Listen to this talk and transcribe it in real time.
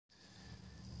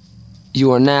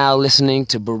You are now listening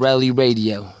to Borelli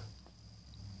Radio.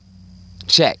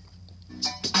 Check.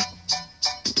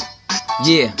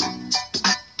 Yeah.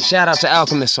 Shout out to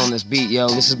Alchemist on this beat, yo.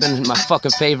 This has been my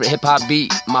fucking favorite hip-hop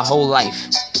beat my whole life.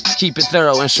 Keep it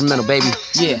thorough, instrumental, baby.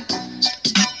 Yeah.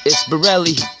 It's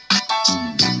Borelli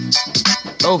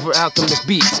over Alchemist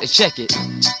Beats. Check it.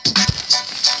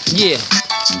 Yeah.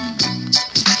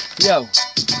 Yo.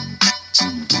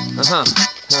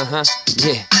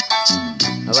 Yeah.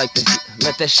 I like to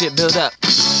let that shit build up.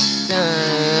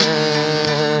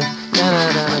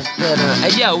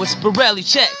 Hey yo, it's Borelli,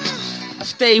 check. I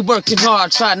stay working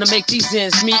hard, trying to make these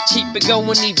ends meet. Keep it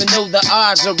going even though the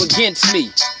odds are against me.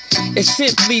 It's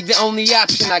simply the only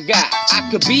option I got. I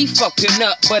could be fucking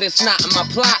up, but it's not in my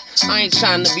plot. I ain't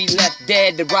trying to be left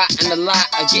dead to rot in the lot.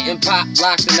 Or getting pop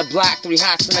locked in the block, 3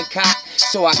 hots in a cot.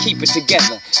 So I keep it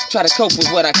together, try to cope with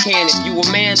what I can. If you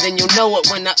a man, then you'll know it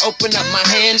when I open up my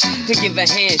hand to give a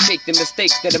handshake. The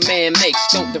mistakes that a man makes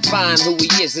don't define who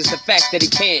he is, it's the fact that he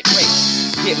can't break.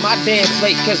 Get my damn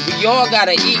plate, cause we all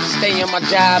gotta eat. Stay on my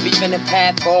job, even if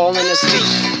half falling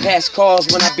asleep. Pass calls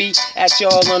when I be at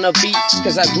y'all on a beat.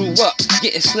 Cause I grew up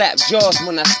getting slapped jaws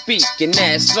when I speak, and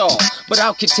that's all. But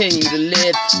I'll continue to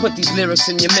live. Put these lyrics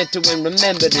in your mental and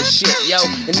remember this shit, yo.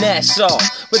 And that's all.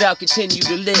 But I'll continue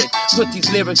to live. Put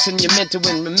these lyrics in your mental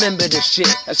and remember this shit.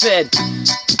 I said,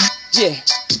 yeah.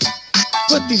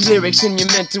 Put these lyrics in your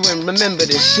mental and remember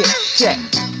this shit. Check,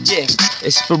 yeah.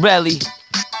 It's Borelli.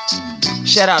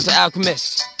 Shout out to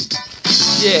Alchemist.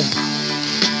 Yeah.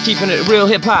 Keeping it real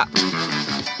hip-hop.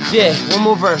 Yeah, one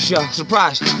more verse, yo.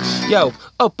 Surprise. Yo,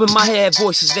 up in my head,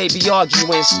 voices they be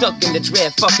arguing. Stuck in the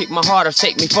dread, fuck it, my heart'll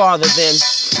take me farther than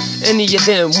any of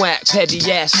them whack, petty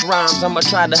ass rhymes. I'ma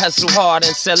try to hustle hard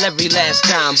and sell every last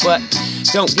dime. But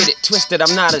don't get it twisted,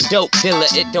 I'm not a dope dealer.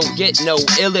 It don't get no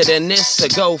iller than this. So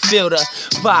go feel the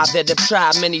vibe that I've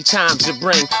tried many times to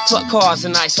bring. Fuck cars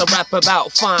and ice, I rap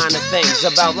about finer things.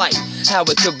 About life, how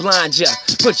it could blind ya,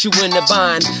 put you in the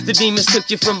bind. The demons took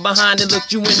you from behind and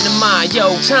looked you in the mind.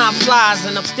 Yo, time flies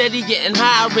and I'm steady getting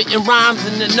high. Written rhymes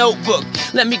in the notebook,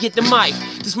 let me get the mic.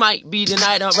 This might be the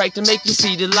night, alright, to make you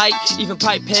see the light. Even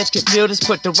pipe heads can feel this,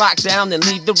 put the rock down and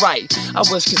leave the right. I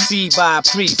was conceived by a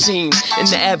preteen, and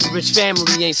the average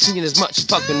family ain't seen as much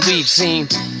fucking we've seen.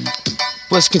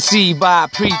 Was conceived by a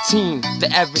preteen,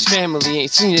 the average family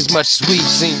ain't seen as much as we've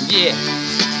seen, yeah.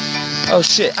 Oh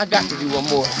shit, I got to do one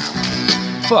more.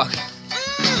 Fuck.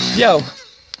 Yo.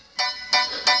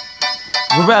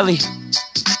 Borelli.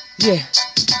 Yeah.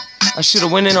 I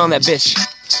should've went in on that bitch.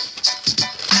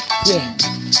 Yeah.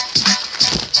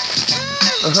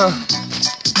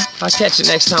 I'll catch it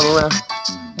next time around.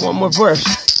 One more verse.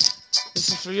 This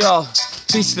is for y'all.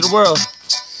 Peace to the world.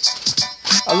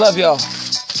 I love y'all.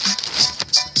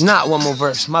 Not one more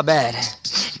verse. My bad.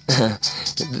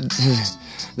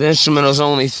 The instrumental's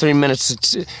only 3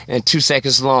 minutes and 2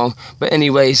 seconds long. But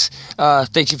anyways,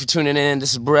 thank you for tuning in.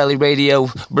 This is Borelli Radio,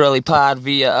 Borelli Pod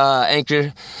via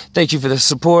Anchor. Thank you for the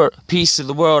support. Peace to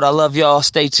the world. I love y'all.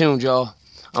 Stay tuned, y'all.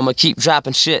 I'm gonna keep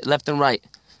dropping shit left and right.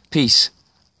 Peace.